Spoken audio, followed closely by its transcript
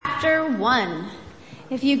chapter 1.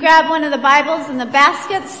 If you grab one of the Bibles in the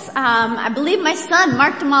baskets, I believe my son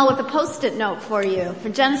marked them all with a Post-it note for you, for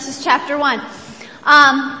Genesis chapter 1.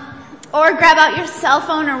 Or grab out your cell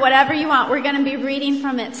phone or whatever you want. We're going to be reading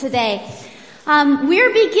from it today.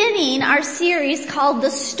 We're beginning our series called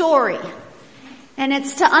The Story. And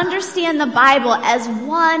it's to understand the Bible as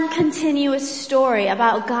one continuous story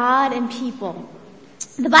about God and people.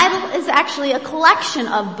 The Bible is actually a collection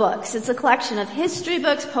of books. It's a collection of history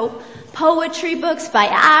books, poetry books,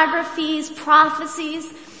 biographies,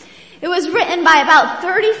 prophecies. It was written by about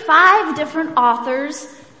 35 different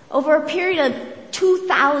authors over a period of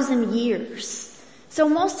 2,000 years. So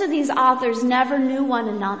most of these authors never knew one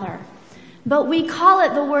another. But we call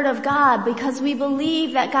it the Word of God because we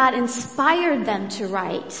believe that God inspired them to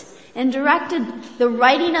write and directed the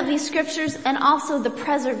writing of these scriptures and also the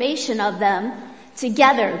preservation of them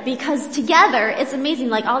together. Because together, it's amazing,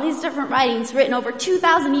 like all these different writings written over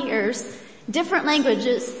 2,000 years, different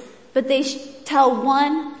languages, but they tell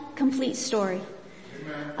one complete story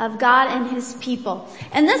of God and His people.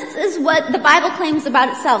 And this is what the Bible claims about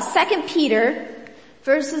itself. 2 Peter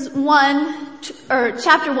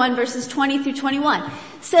chapter 1 verses 20 through 21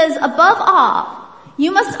 says, above all,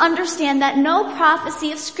 you must understand that no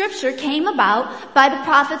prophecy of Scripture came about by the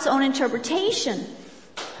prophet's own interpretation.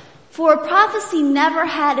 For prophecy never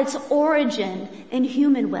had its origin in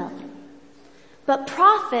human will. But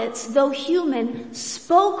prophets, though human,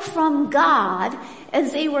 spoke from God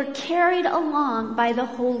as they were carried along by the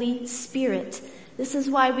Holy Spirit. This is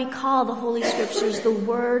why we call the Holy Scriptures the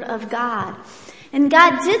Word of God. And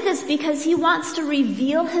God did this because He wants to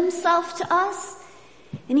reveal Himself to us,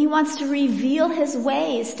 and He wants to reveal His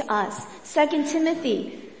ways to us. 2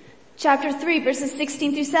 Timothy chapter 3 verses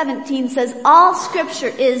 16 through 17 says, all Scripture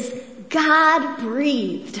is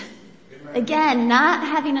God-breathed. Again, not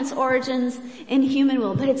having its origins in human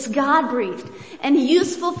will, but it's God-breathed and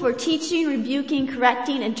useful for teaching, rebuking,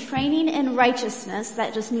 correcting, and training in righteousness.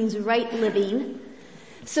 That just means right living.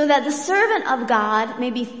 So that the servant of God may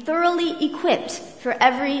be thoroughly equipped for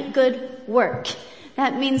every good work.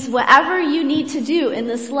 That means whatever you need to do in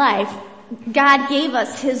this life, God gave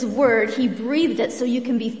us His Word. He breathed it so you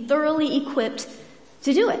can be thoroughly equipped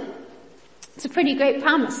to do it. It's a pretty great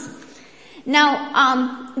promise.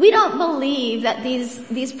 Now, we don't believe that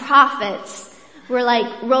these prophets were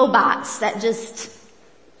like robots that just,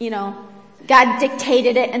 God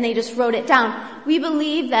dictated it and they just wrote it down. We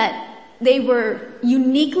believe that they were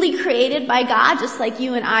uniquely created by God, just like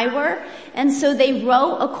you and I were. And so they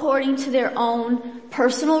wrote according to their own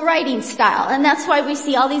personal writing style. And that's why we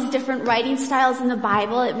see all these different writing styles in the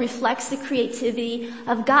Bible. It reflects the creativity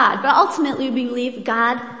of God. But ultimately we believe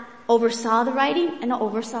God oversaw the writing and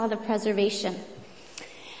oversaw the preservation.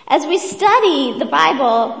 As we study the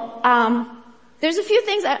Bible, there's a few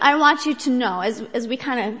things I want you to know as we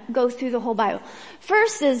kind of go through the whole Bible.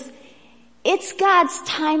 First is, it's God's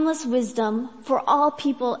timeless wisdom for all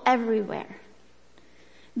people everywhere.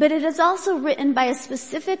 But it is also written by a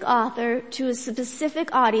specific author to a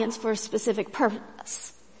specific audience for a specific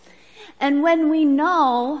purpose. And when we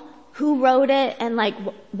know who wrote it and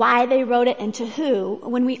why they wrote it and to who,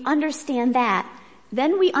 when we understand that,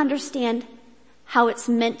 then we understand how it's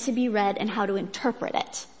meant to be read and how to interpret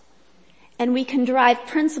it. And we can derive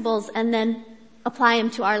principles and then apply them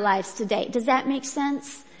to our lives today. Does that make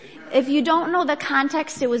sense? If you don't know the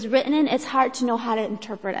context it was written in, it's hard to know how to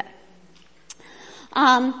interpret it.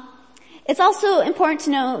 It's also important to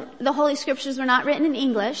know the Holy Scriptures were not written in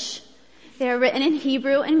English. They are written in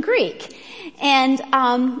Hebrew and Greek. And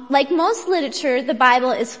like most literature, the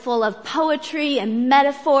Bible is full of poetry and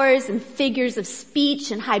metaphors and figures of speech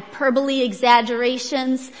and hyperbole,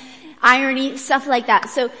 exaggerations, irony, stuff like that.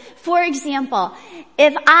 So, for example,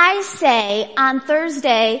 if I say on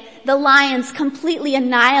Thursday the Lions completely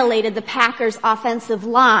annihilated the Packers' offensive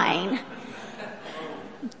line,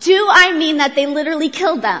 do I mean that they literally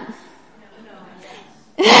killed them?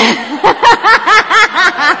 No,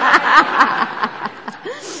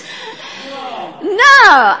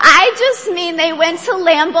 I just mean they went to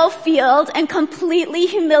Lambeau Field and completely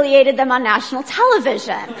humiliated them on national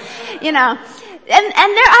television. And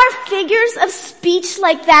there are figures of speech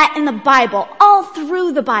like that in the Bible, all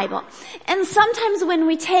through the Bible. And sometimes when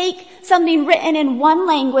we take something written in one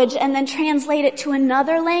language and then translate it to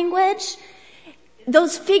another language,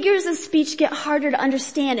 those figures of speech get harder to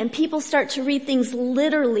understand and people start to read things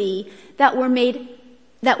literally that were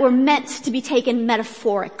meant to be taken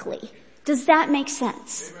metaphorically. Does that make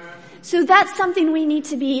sense? Amen. So that's something we need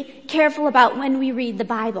to be careful about when we read the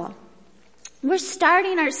Bible. We're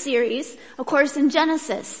starting our series, of course, in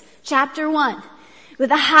Genesis chapter 1. with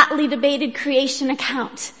a hotly debated creation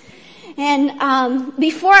account. And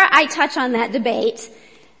before I touch on that debate,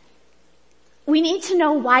 we need to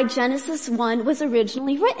know why Genesis 1 was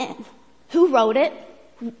originally written. Who wrote it?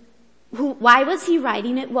 Why was he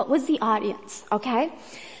writing it? What was the audience? Okay?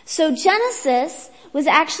 So Genesis was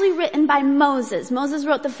actually written by Moses. Moses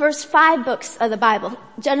wrote the first 5 books of the Bible: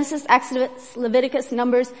 Genesis, Exodus, Leviticus,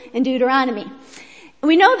 Numbers, and Deuteronomy.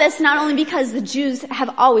 We know this not only because the Jews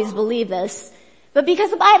have always believed this, but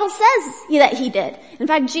because the Bible says that he did. In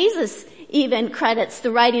fact, Jesus even credits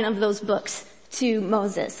the writing of those books to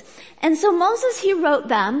Moses. And so Moses, he wrote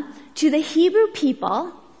them to the Hebrew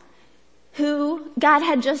people who God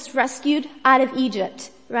had just rescued out of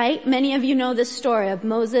Egypt, right? Many of you know this story of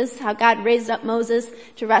Moses, how God raised up Moses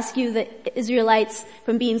to rescue the Israelites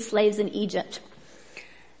from being slaves in Egypt.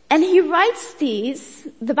 And he writes these,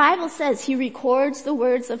 the Bible says he records the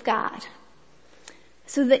words of God.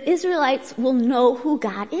 So the Israelites will know who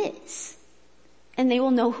God is. And they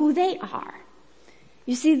will know who they are.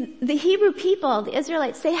 You see, the Hebrew people, the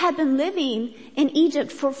Israelites, they had been living in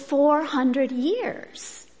Egypt for 400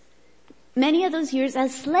 years. Many of those years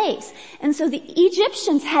as slaves. And so the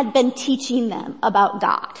Egyptians had been teaching them about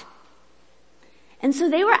God. And so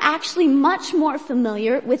they were actually much more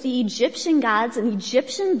familiar with the Egyptian gods and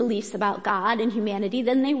Egyptian beliefs about God and humanity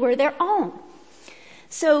than they were their own.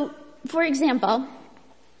 So, for example,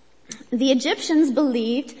 the Egyptians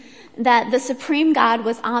believed that the supreme God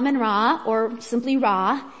was Amun-Ra, or simply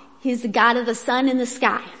Ra. He's the god of the sun and the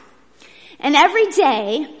sky. And every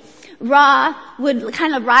day, Ra would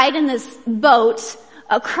kind of ride in this boat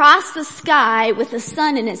across the sky with the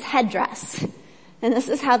sun in his headdress. And this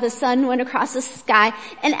is how the sun went across the sky.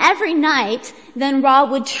 And every night, then Ra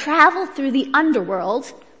would travel through the underworld,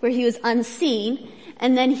 where he was unseen,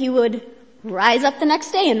 and then he would rise up the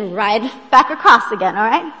next day and ride back across again,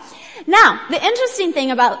 alright? Now, the interesting thing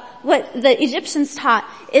about what the Egyptians taught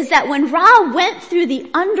is that when Ra went through the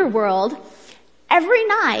underworld, every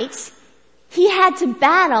night he had to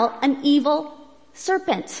battle an evil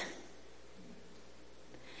serpent.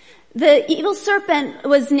 The evil serpent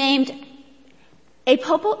was named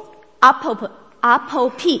Apopis.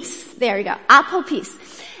 There you go. Apopis.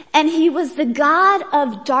 And he was the god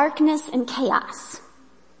of darkness and chaos.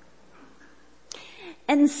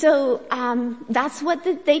 And so, that's what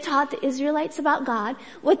they taught the Israelites about God.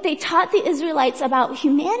 What they taught the Israelites about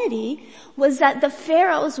humanity was that the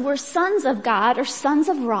pharaohs were sons of God or sons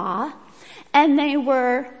of Ra, and they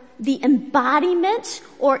were the embodiment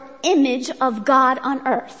or image of God on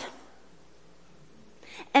earth.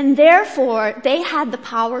 And therefore, they had the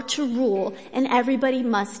power to rule, and everybody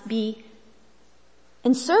must be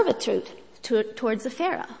in servitude towards the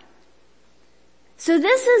pharaoh. So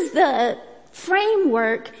this is the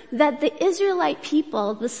framework that the Israelite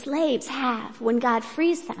people, the slaves, have when God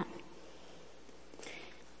frees them.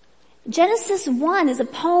 Genesis 1 is a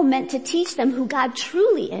poem meant to teach them who God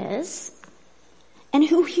truly is and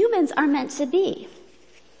who humans are meant to be.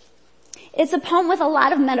 It's a poem with a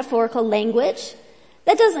lot of metaphorical language.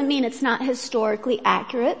 That doesn't mean it's not historically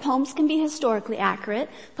accurate. Poems can be historically accurate.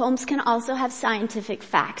 Poems can also have scientific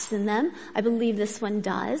facts in them. I believe this one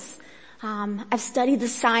does. I've studied the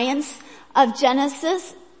science of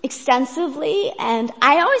Genesis extensively, and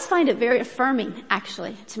I always find it very affirming,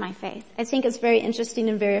 actually, to my faith. I think it's very interesting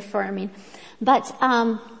and very affirming. But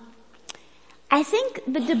I think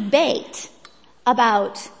the debate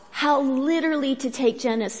about how literally to take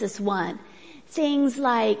Genesis 1, things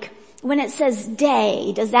like, when it says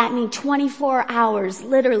day, does that mean 24 hours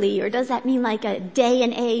literally, or does that mean like a day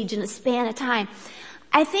and age and a span of time?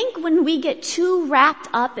 I think when we get too wrapped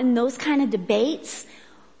up in those kind of debates,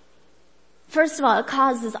 first of all, it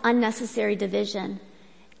causes unnecessary division.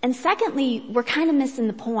 And secondly, we're kind of missing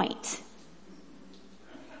the point.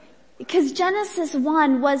 Because Genesis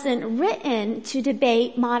 1 wasn't written to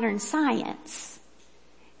debate modern science.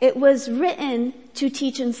 It was written to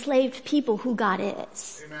teach enslaved people who God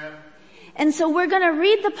is. Amen. And so we're going to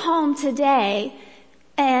read the poem today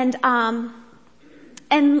and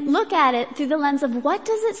look at it through the lens of what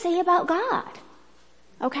does it say about God?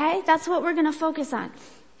 Okay? That's what we're going to focus on.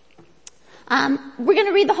 We're going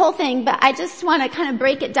to read the whole thing, but I just want to kind of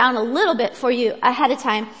break it down a little bit for you ahead of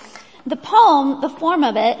time. The poem, the form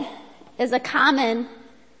of it, is a common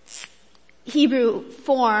Hebrew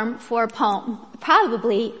form for a poem.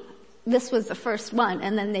 Probably this was the first one,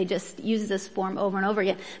 and then they just use this form over and over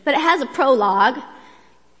again. But it has a prologue,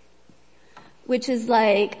 which is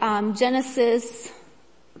like Genesis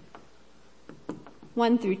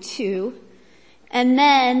 1 through 2. And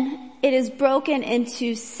then it is broken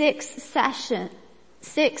into 6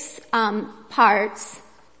 parts.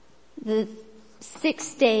 The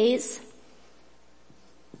 6 days.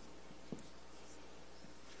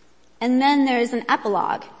 And then there's an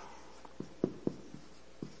epilogue,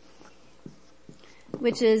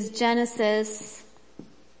 which is Genesis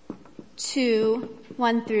 2,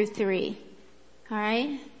 1 through 3.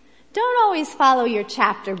 Alright? Don't always follow your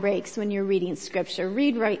chapter breaks when you're reading scripture.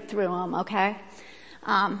 Read right through them, okay?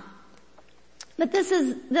 But this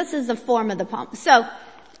is the form of the poem. So,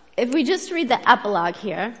 if we just read the epilogue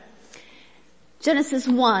here, Genesis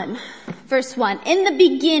 1, verse 1. In the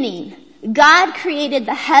beginning, God created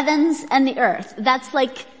the heavens and the earth. That's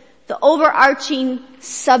like the overarching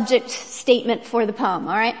subject statement for the poem,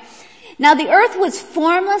 alright? Now the earth was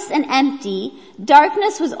formless and empty.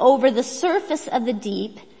 Darkness was over the surface of the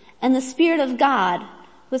deep, and the Spirit of God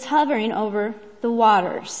was hovering over the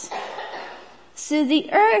waters. So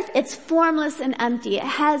the earth, it's formless and empty. It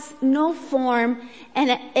has no form,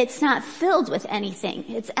 and it's not filled with anything.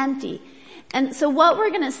 It's empty. And so what we're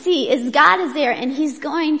going to see is God is there, and He's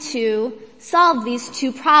going to solve these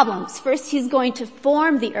two problems. First, He's going to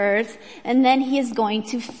form the earth, and then He is going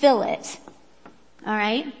to fill it.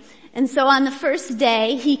 Alright? And so on the first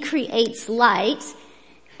day, He creates light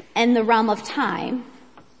and the realm of time.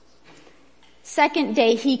 Second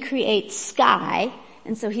day, He creates sky,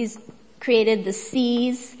 and so He's created the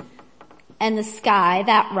seas and the sky,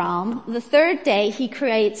 that realm. The third day, He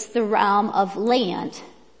creates the realm of land.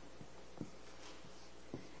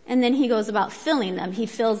 And then He goes about filling them. He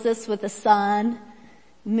fills this with the sun,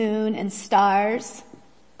 moon, and stars.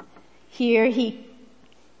 Here He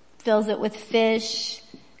fills it with fish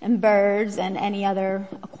and birds and any other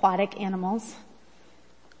aquatic animals.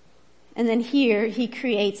 And then here He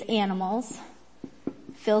creates animals,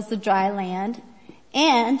 fills the dry land,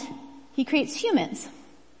 and He creates humans,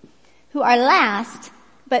 who are last,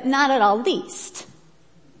 but not at all least.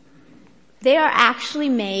 They are actually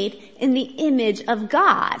made in the image of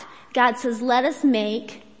God. God says, let us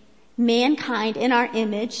make mankind in our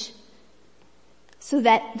image so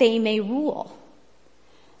that they may rule.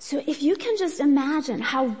 So if you can just imagine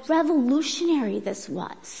how revolutionary this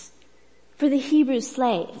was for the Hebrew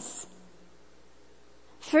slaves.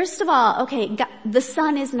 First of all, okay, God, the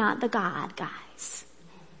sun is not the God, guys.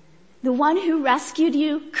 The one who rescued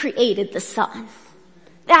you created the sun.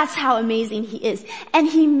 That's how amazing He is. And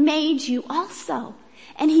He made you also.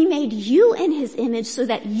 And He made you in His image so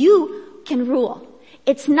that you can rule.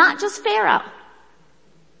 It's not just Pharaoh.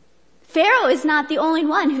 Pharaoh is not the only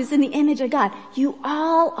one who's in the image of God. You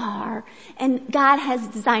all are. And God has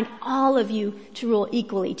designed all of you to rule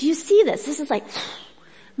equally. Do you see this? This is like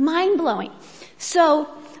mind-blowing. So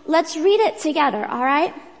let's read it together,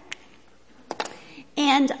 alright?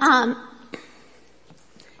 And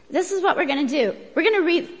this is what we're going to do. We're going to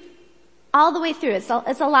read all the way through. It's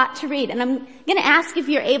a lot to read. And I'm going to ask if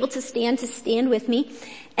you're able to stand with me.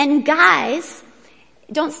 And guys,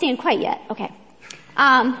 don't stand quite yet. Okay.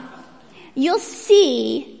 You'll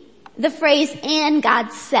see the phrase, and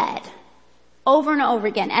God said, over and over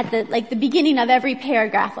again at the beginning of every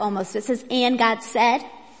paragraph almost. It says, and God said.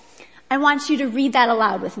 I want you to read that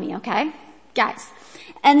aloud with me, okay? Guys.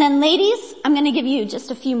 And then ladies, I'm going to give you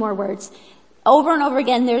just a few more words. Over and over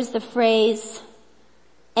again, there's the phrase,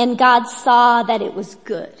 and God saw that it was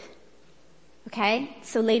good. Okay?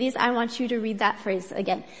 So ladies, I want you to read that phrase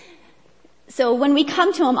again. So when we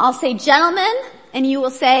come to Him, I'll say, gentlemen, and you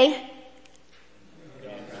will say,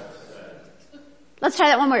 let's try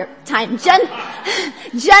that one more time. Gentlemen,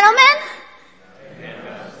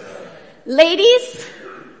 ladies,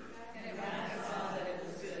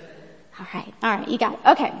 all right, you got it.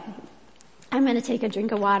 Okay. I'm going to take a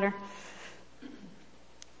drink of water.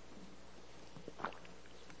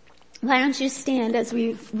 Why don't you stand as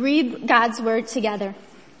we read God's word together?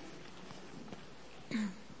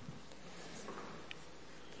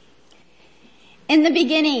 In the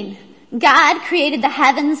beginning, God created the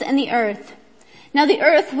heavens and the earth. Now the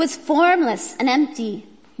earth was formless and empty.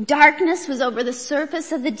 Darkness was over the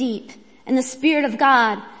surface of the deep, and the Spirit of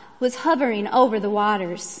God was hovering over the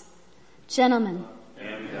waters. Gentlemen,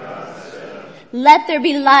 let there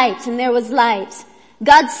be light, and there was light.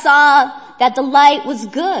 God saw that the light was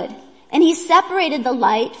good, and He separated the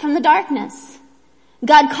light from the darkness.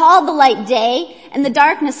 God called the light day, and the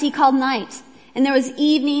darkness He called night. And there was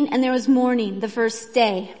evening and there was morning, the first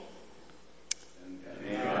day.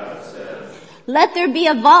 Let there be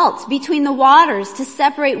a vault between the waters to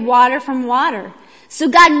separate water from water. So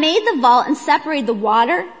God made the vault and separated the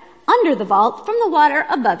water under the vault from the water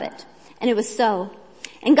above it. And it was so.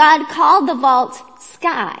 And God called the vault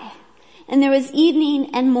sky. And there was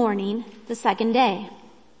evening and morning, the second day.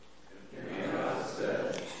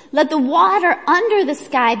 Let the water under the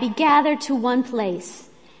sky be gathered to one place,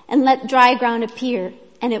 and let dry ground appear.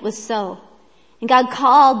 And it was so. And God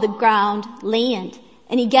called the ground land,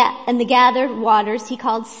 and the gathered waters he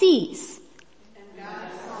called seas. And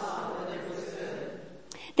God saw that it was good.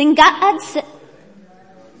 Then God said,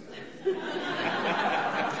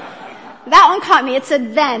 that one caught me. It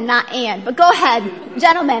said then, not and. But go ahead.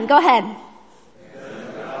 Gentlemen, go ahead.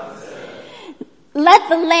 Let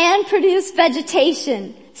the land produce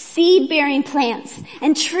vegetation, seed-bearing plants,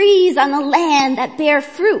 and trees on the land that bear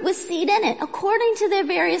fruit with seed in it, according to their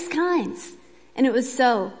various kinds. And it was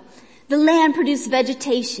so. The land produced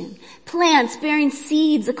vegetation, plants bearing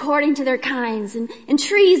seeds according to their kinds, and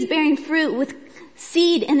trees bearing fruit with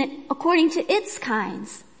seed in it according to its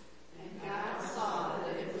kinds.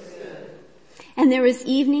 And there was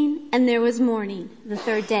evening and there was morning, the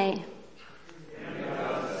third day.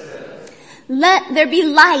 Let there be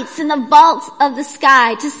lights in the vaults of the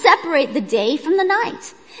sky to separate the day from the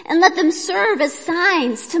night. And let them serve as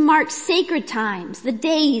signs to mark sacred times, the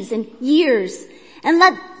days and years. And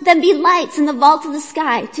let them be lights in the vault of the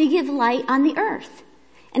sky to give light on the earth.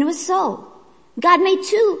 And it was so. God made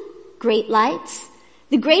 2 great lights,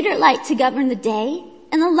 the greater light to govern the day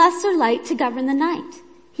and the lesser light to govern the night.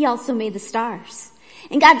 He also made the stars.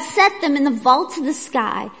 And God set them in the vault of the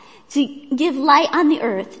sky to give light on the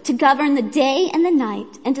earth, to govern the day and the night,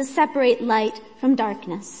 and to separate light from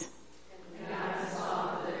darkness. And God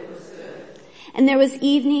saw that it was good. And there was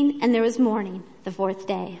evening and there was morning, the 4th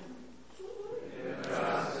day.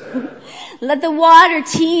 Let the water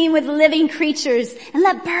teem with living creatures, and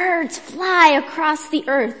let birds fly across the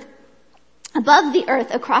earth, above the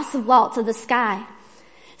earth, across the vault of the sky.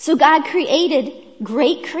 So God created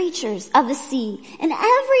great creatures of the sea and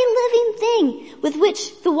every living thing with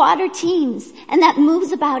which the water teems and that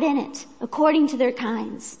moves about in it according to their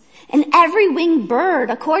kinds, and every winged bird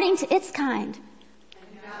according to its kind.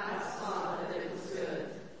 And God saw that it was good.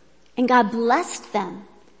 And God blessed them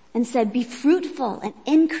and said, be fruitful and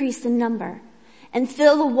increase in number, and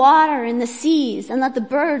fill the water in the seas, and let the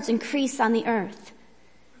birds increase on the earth.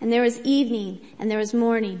 And there was evening and there was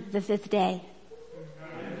morning, the 5th day.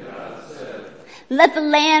 Let the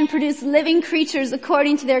land produce living creatures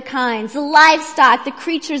according to their kinds, the livestock, the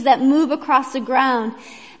creatures that move across the ground,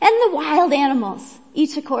 and the wild animals,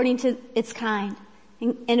 each according to its kind.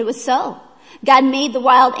 And it was so. God made the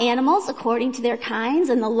wild animals according to their kinds,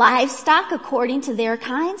 and the livestock according to their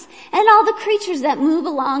kinds, and all the creatures that move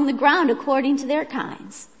along the ground according to their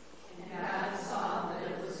kinds. And God saw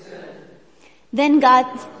that it was good. Then God...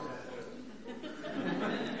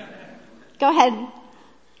 Go ahead.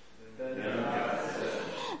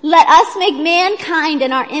 Let us make mankind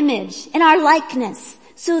in our image, in our likeness,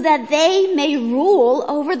 so that they may rule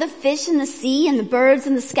over the fish in the sea and the birds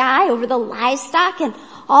in the sky, over the livestock and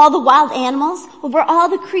all the wild animals, over all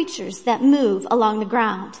the creatures that move along the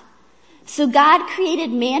ground. So God created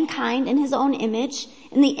mankind in his own image.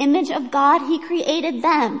 In the image of God he created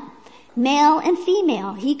them. Male and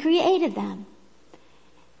female he created them.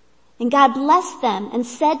 And God blessed them and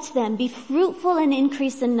said to them, be fruitful and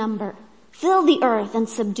increase in number. Fill the earth and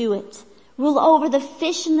subdue it. Rule over the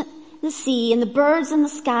fish in the sea and the birds in the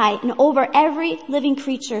sky, and over every living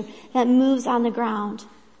creature that moves on the ground.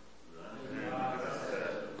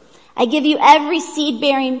 I give you every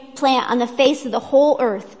seed-bearing plant on the face of the whole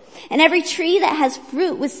earth, and every tree that has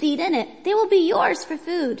fruit with seed in it. They will be yours for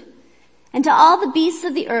food. And to all the beasts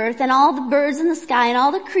of the earth, and all the birds in the sky, and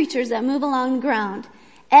all the creatures that move along the ground,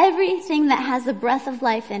 everything that has the breath of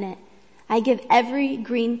life in it, I give every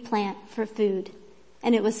green plant for food.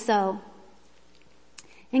 And it was so.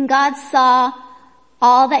 And God saw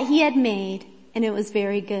all that he had made, and it was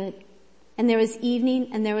very good. And there was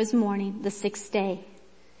evening and there was morning, the 6th day.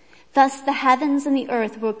 Thus the heavens and the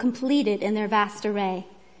earth were completed in their vast array.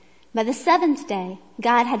 By the 7th day,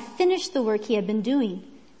 God had finished the work he had been doing.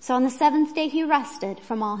 So on the 7th day he rested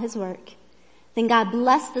from all his work. Then God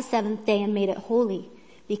blessed the 7th day and made it holy,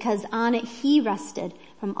 because on it he rested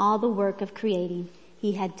from all the work of creating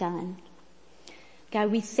he had done.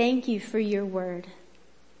 God, we thank you for your word.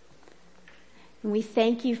 And we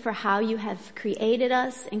thank you for how you have created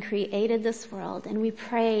us and created this world. And we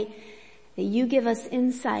pray that you give us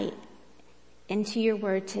insight into your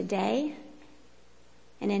word today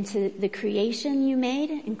and into the creation you made,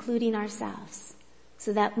 including ourselves,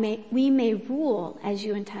 so that we may rule as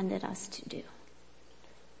you intended us to do.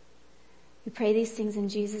 We pray these things in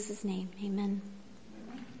Jesus' name. Amen.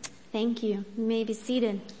 Thank you. You may be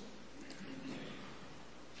seated.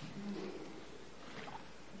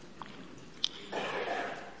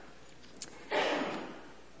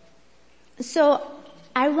 So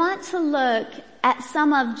I want to look at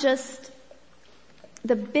some of just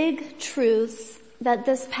the big truths that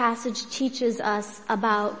this passage teaches us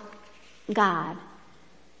about God.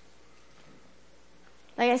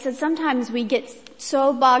 Like I said, sometimes we get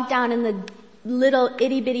so bogged down in the little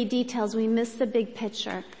itty-bitty details, we miss the big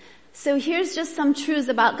picture. So here's just some truths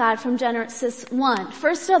about God from Genesis 1.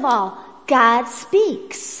 First of all, God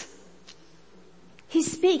speaks. He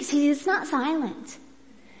speaks. He is not silent.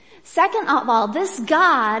 Second of all, this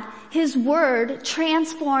God, His Word,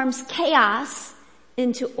 transforms chaos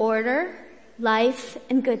into order, life,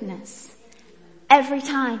 and goodness. Every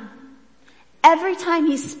time. Every time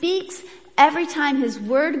He speaks, every time His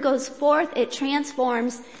Word goes forth, it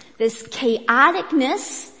transforms this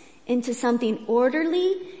chaoticness into something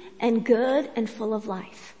orderly and good and full of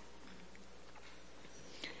life.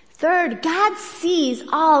 Third, God sees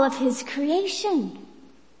all of His creation.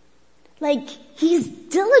 Like, He's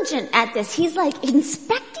diligent at this. He's like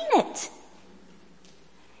inspecting it.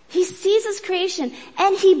 He sees His creation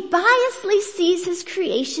and He biasly sees His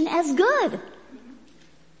creation as good.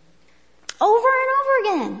 Over and over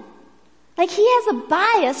again. Like He has a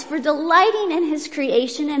bias for delighting in His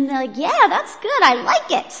creation and they're like, yeah, that's good. I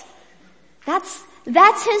like it.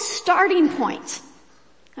 That's His starting point.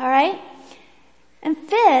 Alright? And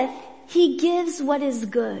fifth, He gives what is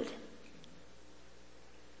good.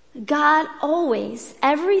 God always,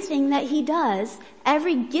 everything that He does,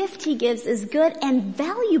 every gift He gives is good and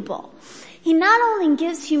valuable. He not only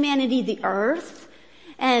gives humanity the earth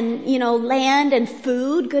and, land and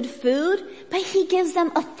food, good food, but He gives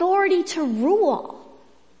them authority to rule.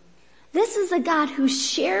 This is a God who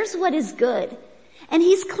shares what is good. And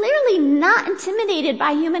He's clearly not intimidated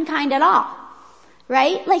by humankind at all.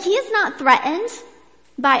 Right? Like He is not threatened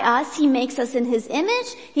by us. He makes us in His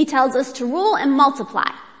image. He tells us to rule and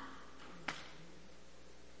multiply.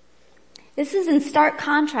 This is in stark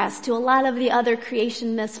contrast to a lot of the other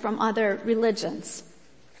creation myths from other religions.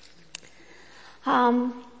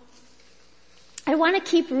 I want to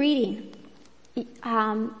keep reading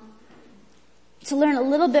to learn a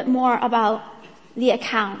little bit more about the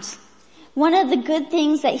account. One of the good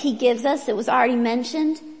things that He gives us, that was already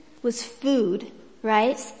mentioned, was food,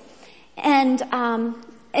 right? And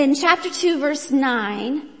in chapter 2 verse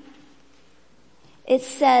 9, it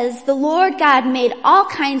says, the Lord God made all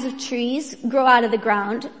kinds of trees grow out of the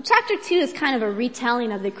ground. Chapter 2 is kind of a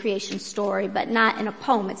retelling of the creation story, but not in a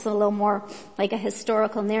poem. It's a little more like a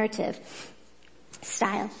historical narrative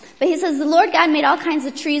style. But he says, the Lord God made all kinds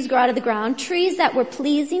of trees grow out of the ground, trees that were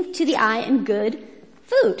pleasing to the eye and good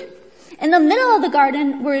food. In the middle of the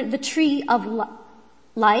garden were the tree of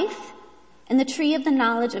life and the tree of the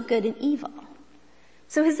knowledge of good and evil.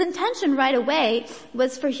 So His intention right away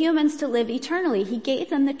was for humans to live eternally. He gave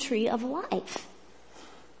them the tree of life.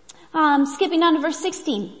 Skipping on to verse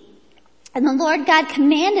 16. And the Lord God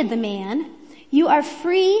commanded the man, you are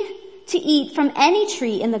free to eat from any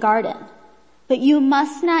tree in the garden, but you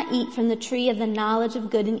must not eat from the tree of the knowledge of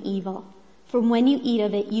good and evil, for when you eat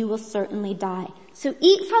of it, you will certainly die. So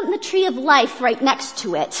eat from the tree of life right next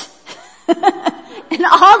to it. And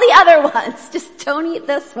all the other ones. Just don't eat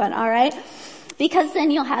this one, alright? Because then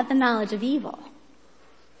you'll have the knowledge of evil.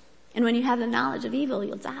 And when you have the knowledge of evil,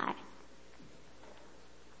 you'll die.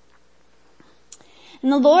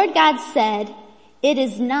 And the Lord God said, it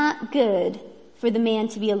is not good for the man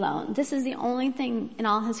to be alone. This is the only thing in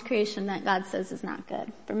all His creation that God says is not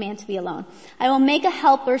good, for man to be alone. I will make a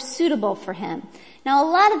helper suitable for him. Now a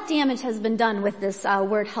lot of damage has been done with this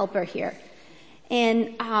word helper here.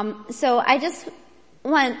 And so I just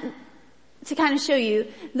want to kind of show you,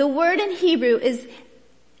 the word in Hebrew is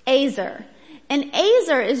Azer. And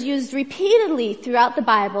Azer is used repeatedly throughout the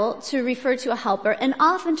Bible to refer to a helper and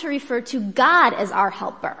often to refer to God as our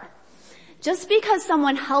helper. Just because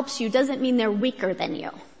someone helps you doesn't mean they're weaker than you.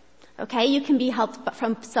 Okay? You can be helped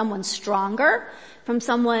from someone stronger, from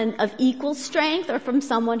someone of equal strength, or from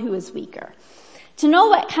someone who is weaker. To know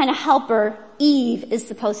what kind of helper Eve is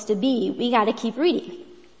supposed to be, we gotta keep reading.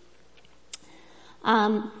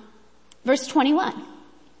 Verse 21.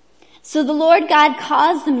 So the Lord God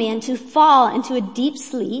caused the man to fall into a deep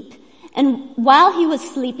sleep, and while he was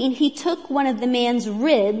sleeping, He took one of the man's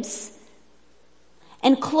ribs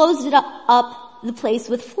and closed it up the place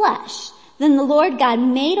with flesh. Then the Lord God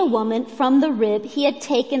made a woman from the rib He had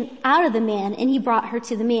taken out of the man, and He brought her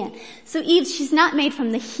to the man. So Eve, she's not made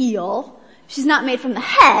from the heel. She's not made from the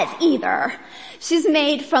head either. She's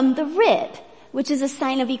made from the rib, which is a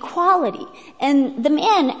sign of equality. And the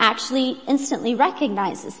man actually instantly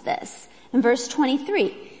recognizes this. In verse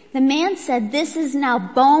 23, the man said, this is now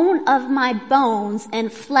bone of my bones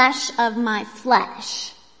and flesh of my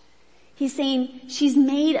flesh. He's saying she's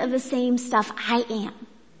made of the same stuff I am.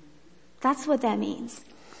 That's what that means.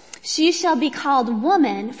 She shall be called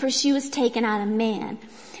woman, for she was taken out of man.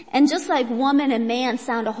 And just like woman and man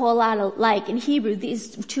sound a whole lot alike, in Hebrew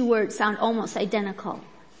these two words sound almost identical.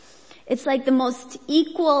 It's like the most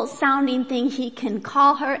equal sounding thing he can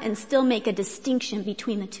call her and still make a distinction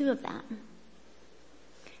between the two of them.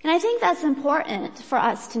 And I think that's important for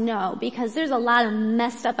us to know because there's a lot of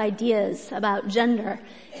messed up ideas about gender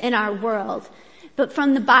in our world. But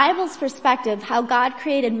from the Bible's perspective, how God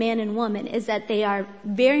created man and woman is that they are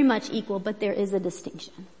very much equal, but there is a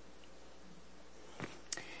distinction.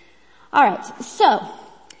 Alright, so,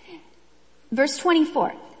 verse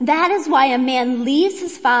 24. That is why a man leaves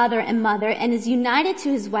his father and mother and is united to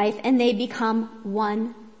his wife and they become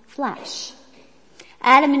one flesh.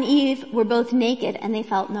 Adam and Eve were both naked and they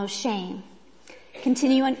felt no shame.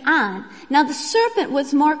 Continuing on. Now the serpent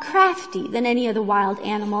was more crafty than any of the wild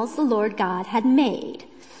animals the Lord God had made.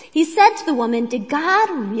 He said to the woman, did God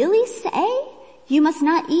really say you must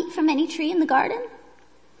not eat from any tree in the garden?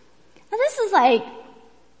 Now this is like,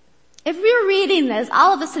 if we were reading this,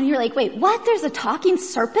 all of a sudden you're like, wait, what? There's a talking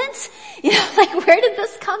serpent? You know, like where did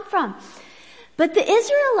this come from? But the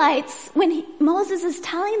Israelites, when Moses is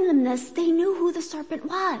telling them this, they knew who the serpent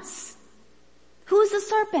was. Who is the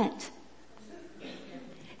serpent?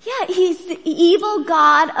 Yeah, he's the evil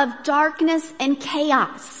god of darkness and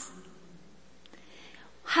chaos.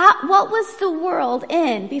 What was the world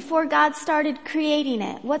in before God started creating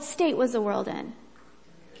it? What state was the world in?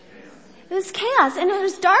 It was chaos and it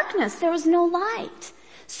was darkness. There was no light.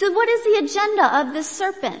 So what is the agenda of this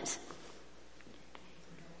serpent?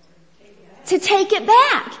 To take it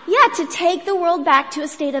back. Yeah, to take the world back to a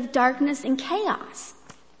state of darkness and chaos.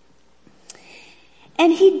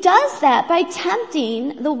 And he does that by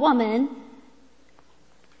tempting the woman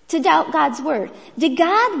to doubt God's word. Did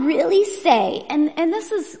God really say, and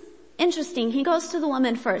this is interesting, he goes to the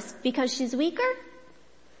woman first because she's weaker?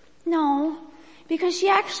 No, because she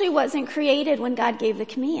actually wasn't created when God gave the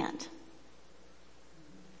command.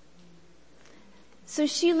 So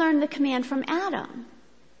she learned the command from Adam.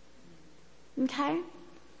 Okay?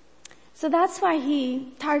 So that's why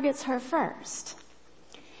he targets her first.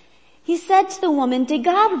 He said to the woman, did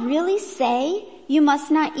God really say you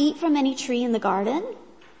must not eat from any tree in the garden?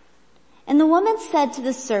 And the woman said to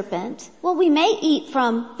the serpent, well, we may eat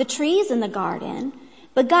from the trees in the garden,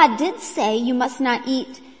 but God did say you must not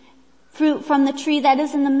eat fruit from the tree that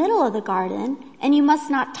is in the middle of the garden, and you must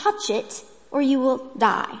not touch it or you will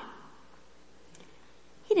die.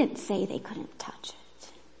 He didn't say they couldn't touch it.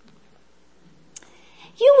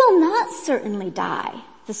 You will not certainly die,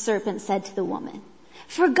 the serpent said to the woman.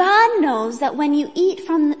 For God knows that when you eat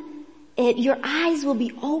from it, your eyes will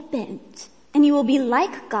be opened and you will be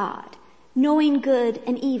like God, knowing good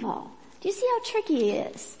and evil. Do you see how tricky he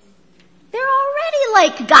is? They're already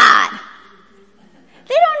like God.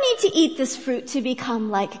 They don't need to eat this fruit to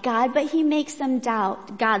become like God, but he makes them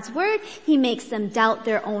doubt God's word. He makes them doubt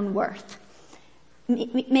their own worth,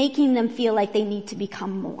 making them feel like they need to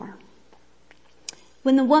become more.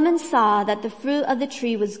 When the woman saw that the fruit of the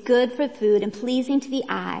tree was good for food and pleasing to the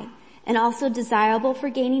eye, and also desirable for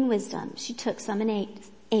gaining wisdom, she took some and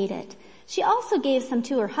ate it. She also gave some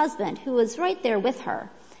to her husband, who was right there with her,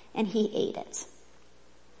 and he ate it.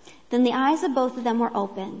 Then the eyes of both of them were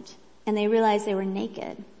opened, and they realized they were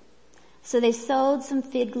naked. So they sewed some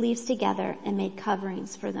fig leaves together and made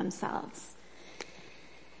coverings for themselves.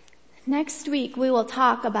 Next week we will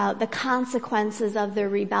talk about the consequences of their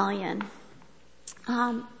rebellion.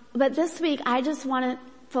 But this week I just want to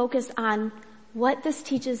focus on what this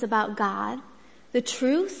teaches about God, the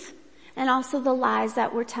truth, and also the lies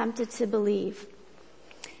that we're tempted to believe.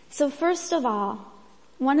 So first of all,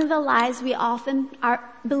 one of the lies we often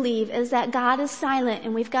believe is that God is silent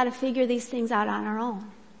and we've got to figure these things out on our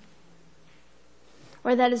own.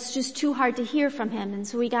 Or that it's just too hard to hear from him and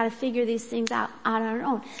so we got to figure these things out on our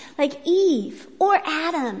own. Like Eve or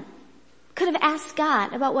Adam could have asked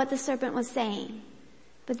God about what the serpent was saying,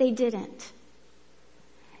 but they didn't.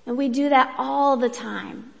 And we do that all the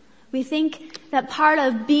time. We think that part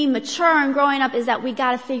of being mature and growing up is that we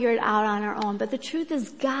got to figure it out on our own. But the truth is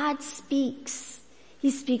God speaks. He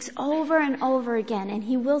speaks over and over again, and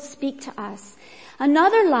he will speak to us.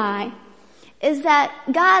 Another lie is that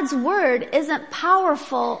God's word isn't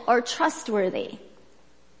powerful or trustworthy.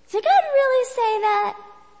 Did God really say that?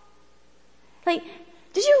 Like,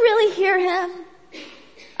 did you really hear him?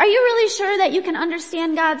 Are you really sure that you can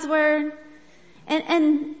understand God's word?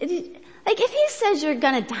 And like if he says you're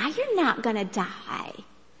gonna die, you're not gonna die.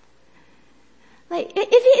 Like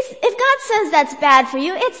if God says that's bad for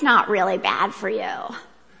you, it's not really bad for you.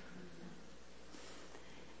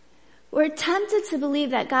 We're tempted to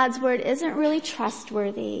believe that God's word isn't really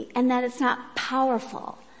trustworthy and that it's not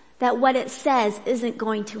powerful, that what it says isn't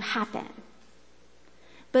going to happen.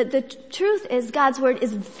 But the truth is God's word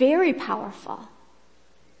is very powerful.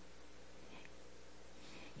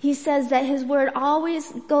 He says that his word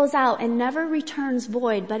always goes out and never returns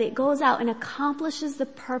void, but it goes out and accomplishes the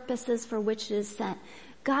purposes for which it is sent.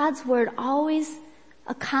 God's word always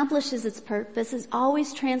accomplishes its purposes,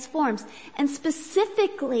 always transforms. And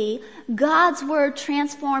specifically, God's word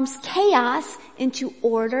transforms chaos into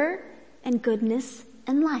order and goodness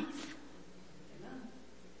and life.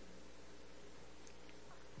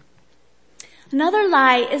 Another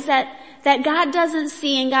lie is that God doesn't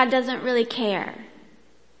see and God doesn't really care.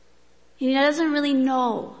 He doesn't really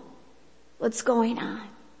know what's going on.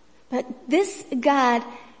 But this God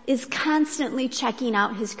is constantly checking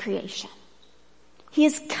out his creation. He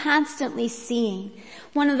is constantly seeing.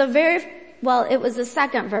 One of the it was the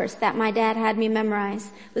second verse that my dad had me memorize.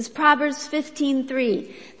 It was Proverbs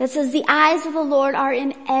 15:3 that says, the eyes of the Lord are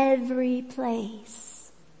in every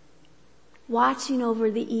place, watching over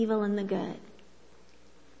the evil and the good.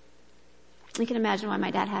 You can imagine why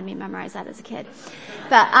my dad had me memorize that as a kid.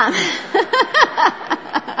 But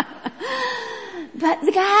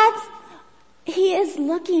God, he is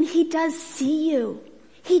looking, he does see you.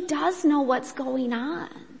 He does know what's going on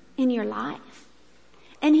in your life.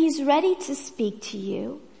 And he's ready to speak to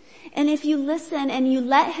you. And if you listen and you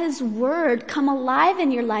let his word come alive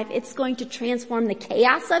in your life, it's going to transform the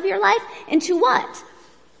chaos of your life into what?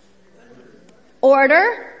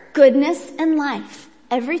 Order, goodness, and life.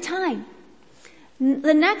 Every time.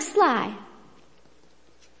 The next lie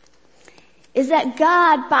is that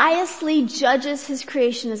God biasly judges his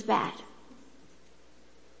creation as bad.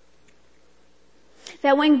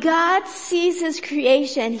 That when God sees his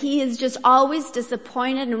creation, he is just always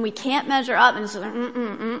disappointed and we can't measure up and it's like,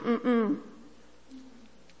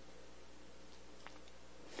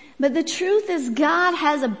 But the truth is God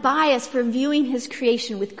has a bias for viewing his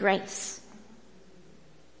creation with grace.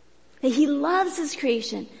 That he loves his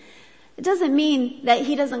creation. It doesn't mean that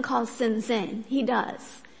he doesn't call sin sin. He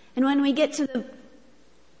does. And when we get to the,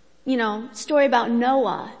 story about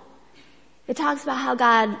Noah, it talks about how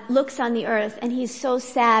God looks on the earth and he's so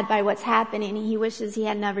sad by what's happening and he wishes he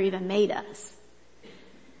had never even made us.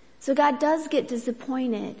 So God does get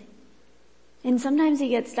disappointed. And sometimes he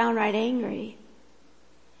gets downright angry.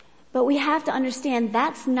 But we have to understand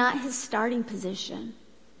that's not his starting position.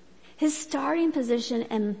 His starting position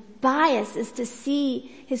and bias is to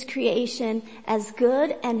see his creation as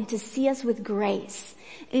good and to see us with grace.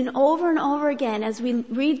 And over again, as we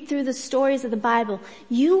read through the stories of the Bible,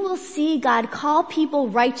 you will see God call people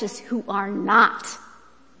righteous who are not.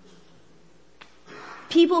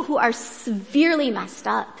 People who are severely messed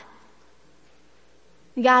up.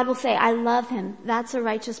 God will say, I love him. That's a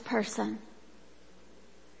righteous person.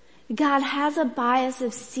 God has a bias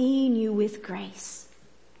of seeing you with grace.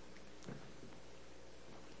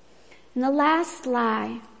 And the last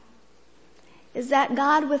lie is that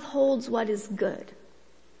God withholds what is good.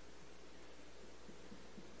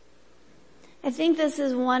 I think this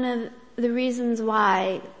is one of the reasons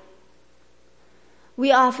why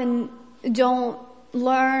we often don't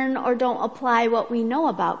learn or don't apply what we know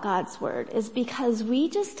about God's word, is because we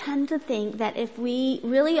just tend to think that if we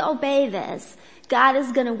really obey this, God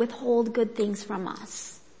is going to withhold good things from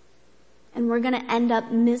us. And we're going to end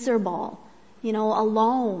up miserable,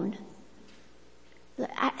 alone.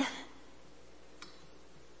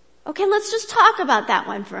 Okay, let's just talk about that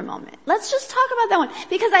one for a moment. Let's just talk about that one,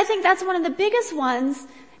 because I think that's one of the biggest ones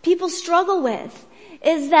people struggle with,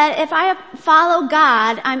 is that if I follow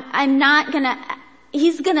God,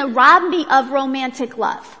 he's gonna rob me of romantic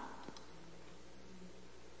love.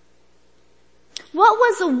 What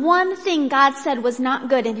was the one thing God said was not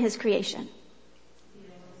good in his creation?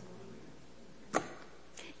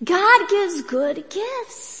 God gives good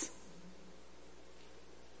gifts.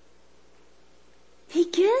 He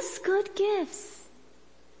gives good gifts.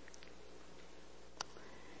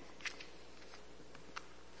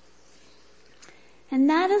 And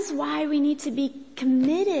that is why we need to be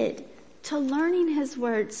committed to learning his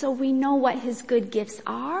word so we know what his good gifts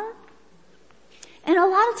are. And a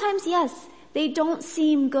lot of times, yes, they don't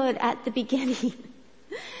seem good at the beginning.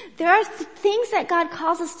 There are things that God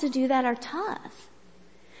calls us to do that are tough.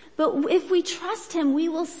 But if we trust him, we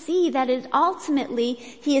will see that ultimately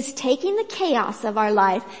he is taking the chaos of our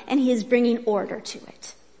life and he is bringing order to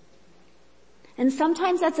it. And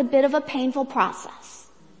sometimes that's a bit of a painful process.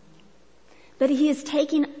 But he is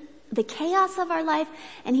taking the chaos of our life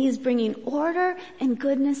and he is bringing order and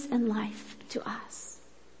goodness and life to us.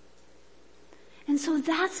 And so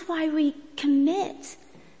that's why we commit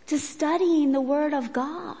to studying the Word of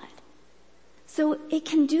God. So it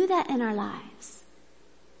can do that in our lives.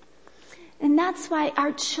 And that's why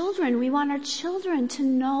we want our children to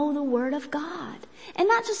know the Word of God. And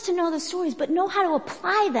not just to know the stories, but know how to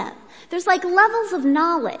apply them. There's like levels of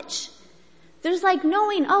knowledge. There's like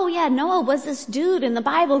knowing, oh yeah, Noah was this dude in the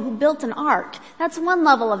Bible who built an ark. That's one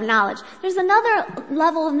level of knowledge. There's another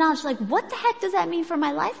level of knowledge like, what the heck does that mean for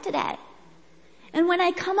my life today? And when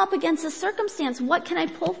I come up against a circumstance, what can I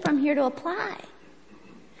pull from here to apply?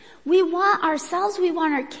 We want our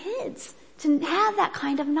kids to have that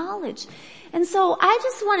kind of knowledge. And so I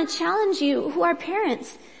just want to challenge you who are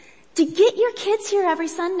parents to get your kids here every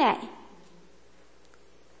Sunday.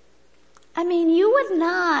 I mean, you would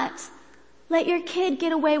not let your kid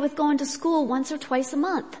get away with going to school once or twice a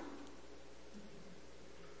month.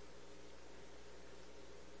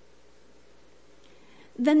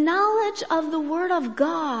 The knowledge of the Word of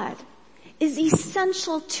God is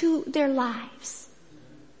essential to their lives.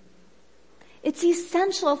 It's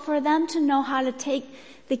essential for them to know how to take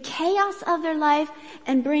the chaos of their life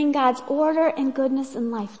and bring God's order and goodness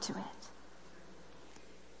and life to it.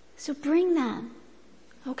 So bring them,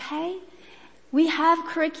 okay? We have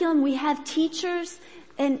curriculum, we have teachers,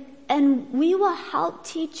 and we will help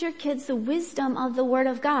teach your kids the wisdom of the Word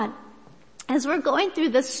of God. As we're going through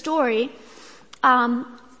this story,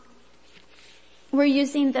 we're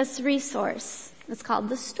using this resource. It's called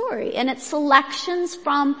The Story, and it's selections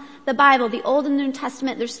from the Bible, the Old and New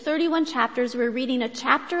Testament. There's 31 chapters. We're reading a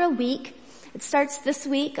chapter a week. It starts this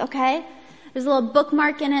week, okay? There's a little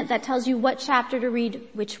bookmark in it that tells you what chapter to read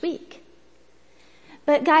which week.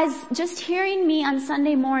 But guys, just hearing me on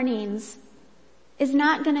Sunday mornings is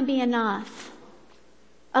not going to be enough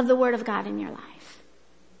of the Word of God in your life.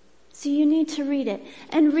 So you need to read it,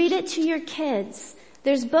 and read it to your kids.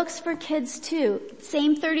 There's books for kids too.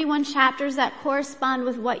 Same 31 chapters that correspond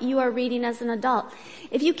with what you are reading as an adult.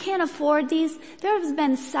 If you can't afford these, there have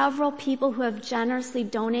been several people who have generously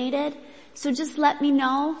donated. So just let me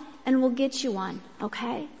know and we'll get you one,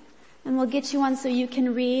 okay? And we'll get you one so you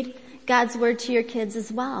can read God's Word to your kids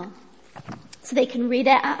as well. So they can read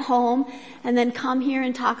it at home and then come here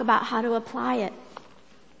and talk about how to apply it.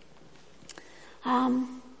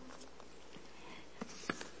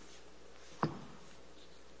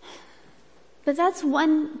 But that's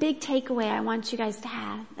one big takeaway I want you guys to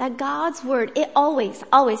have. That God's Word, it always,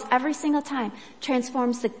 every single time,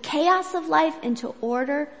 transforms the chaos of life into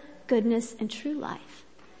order, goodness, and true life.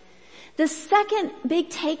 The second big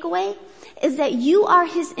takeaway is that you are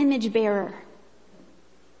His image bearer.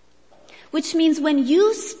 Which means when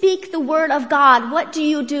you speak the Word of God, what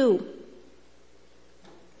do?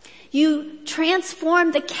 You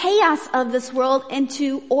transform the chaos of this world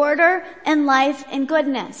into order and life and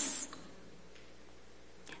goodness.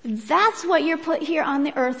 That's what you're put here on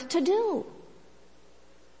the earth to do.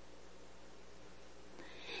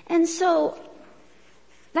 And so,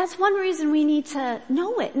 that's one reason we need to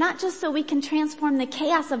know it. Not just so we can transform the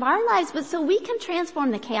chaos of our lives, but so we can transform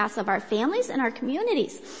the chaos of our families and our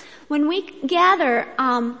communities. When we gather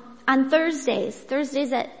on Thursdays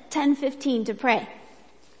at 10:15 to pray,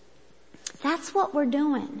 that's what we're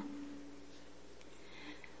doing.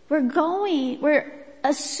 We're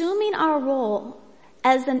assuming our role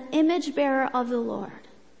as an image bearer of the Lord.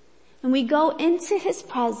 And we go into His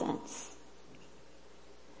presence.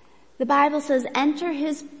 The Bible says, enter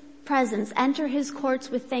His presence, enter His courts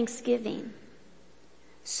with thanksgiving.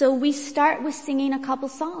 So we start with singing a couple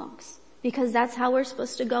songs, because that's how we're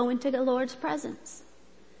supposed to go into the Lord's presence.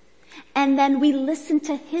 And then we listen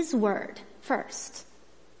to His Word first.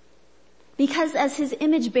 Because as His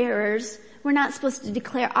image bearers, we're not supposed to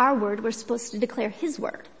declare our word, we're supposed to declare His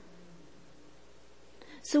Word.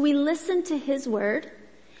 So we listen to His Word,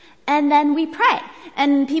 and then we pray.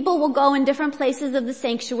 And people will go in different places of the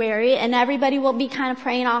sanctuary, and everybody will be kind of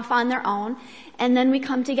praying off on their own. And then we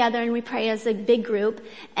come together and we pray as a big group.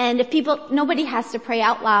 And nobody has to pray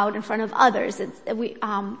out loud in front of others.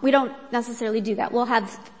 We don't necessarily do that. We'll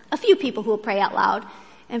have a few people who will pray out loud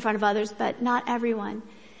in front of others, but not everyone.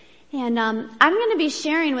 And I'm going to be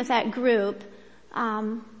sharing with that group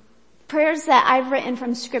prayers that I've written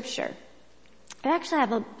from Scripture. I actually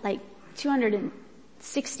have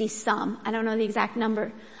 260 some, I don't know the exact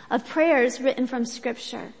number, of prayers written from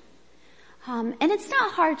Scripture. And it's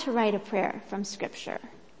not hard to write a prayer from Scripture.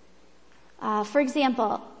 For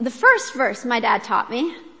example, the first verse my dad taught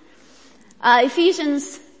me,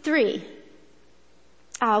 Ephesians 6,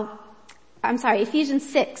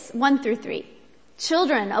 1 through 3.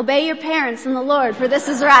 Children, obey your parents in the Lord, for this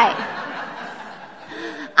is right.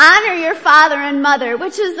 Honor your father and mother,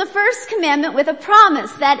 which is the first commandment with a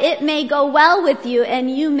promise that it may go well with you and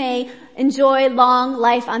you may enjoy long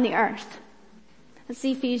life on the earth. That's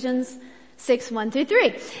Ephesians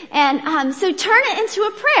 6:1-3. And so turn it into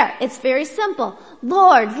a prayer. It's very simple.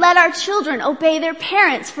 Lord, let our children obey their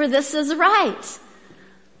parents, for this is right.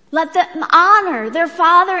 Let them honor their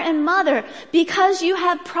father and mother, because you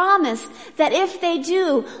have promised that if they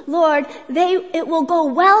do, Lord, it will go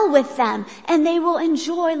well with them and they will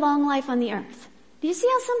enjoy long life on the earth. Do you see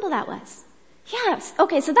how simple that was? Yes.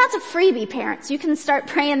 Okay, so that's a freebie, parents. You can start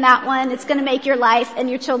praying that one. It's going to make your life and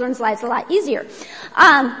your children's lives a lot easier.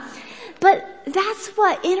 But that's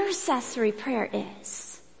what intercessory prayer is.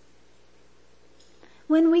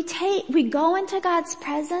 When we go into God's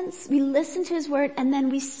presence, we listen to His word, and then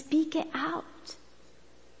we speak it out.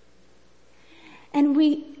 And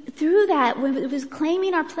through that, when it was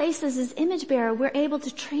claiming our place as His image bearer, we're able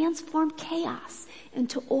to transform chaos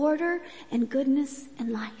into order and goodness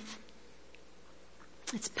and life.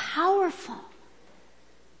 It's powerful.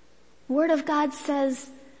 The Word of God says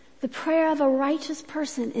the prayer of a righteous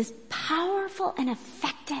person is powerful and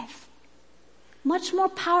effective. Much more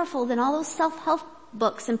powerful than all those self-help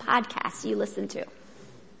books and podcasts you listen to.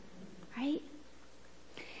 Right?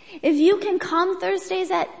 If you can come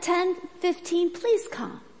Thursdays at 10:15, please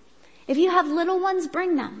come. If you have little ones,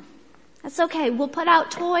 bring them. That's okay. We'll put out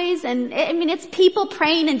toys, and it's people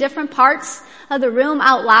praying in different parts of the room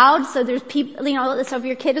out loud. So there's people, so if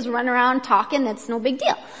your kid is running around talking, that's no big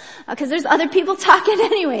deal. Because there's other people talking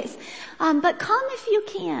anyways. But come if you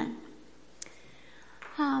can.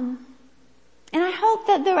 And I hope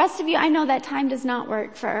that the rest of you, I know that time does not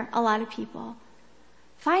work for a lot of people.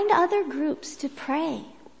 Find other groups to pray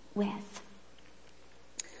with.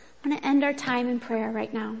 I want to end our time in prayer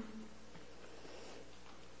right now.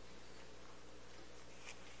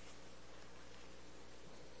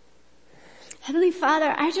 Heavenly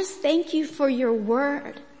Father, I just thank you for your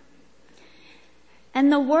word and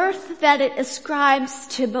the worth that it ascribes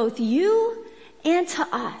to both you and to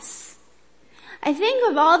us. I think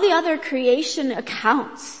of all the other creation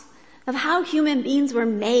accounts of how human beings were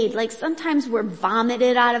made. Like sometimes we're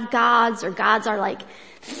vomited out of gods, or gods are like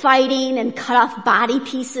fighting and cut off body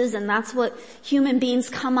pieces, and that's what human beings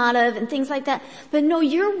come out of and things like that. But no,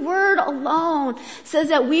 your word alone says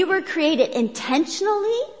that we were created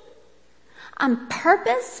intentionally, on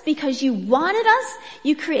purpose, because you wanted us.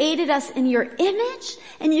 You created us in your image,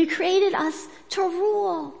 and you created us to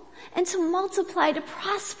rule and to multiply, to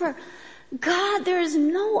prosper. God, there is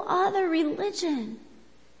no other religion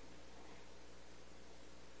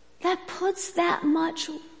that puts that much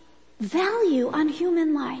value on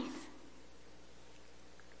human life.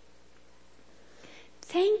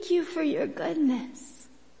 Thank you for your goodness.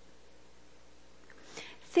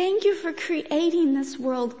 Thank you for creating this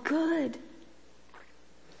world good.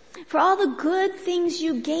 For all the good things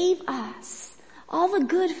you gave us, all the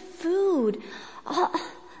good food, all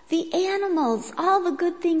the animals, all the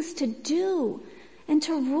good things to do and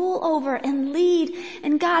to rule over and lead.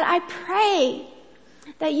 And God, I pray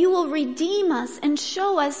that you will redeem us and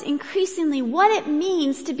show us increasingly what it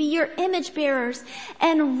means to be your image bearers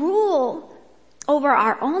and rule over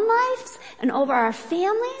our own lives and over our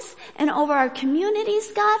families and over our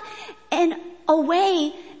communities, God, in a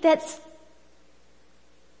way that's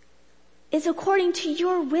is according to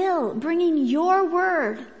your will, bringing your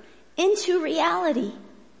word into reality.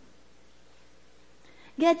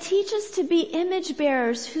 God, teach us to be image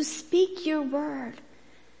bearers who speak your word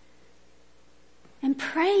and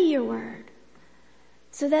pray your word,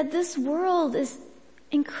 so that this world is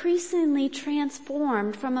increasingly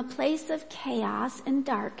transformed from a place of chaos and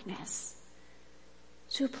darkness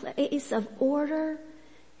to a place of order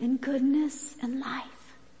and goodness and life.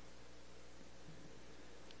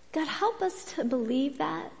 God, help us to believe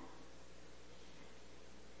that.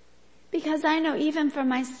 Because I know even for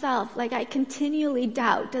myself, like I continually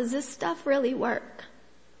doubt, does this stuff really work?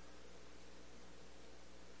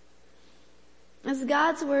 As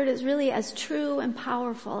God's word is really as true and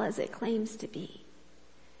powerful as it claims to be.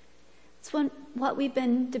 It's what we've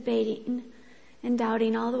been debating and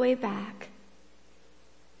doubting all the way back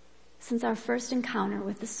since our first encounter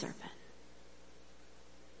with the serpent.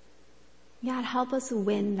 God, help us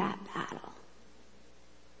win that battle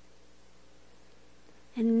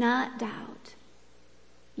and not doubt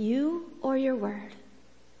you or your word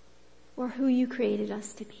or who you created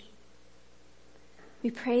us to be. We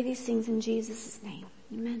pray these things in Jesus' name.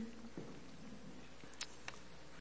 Amen.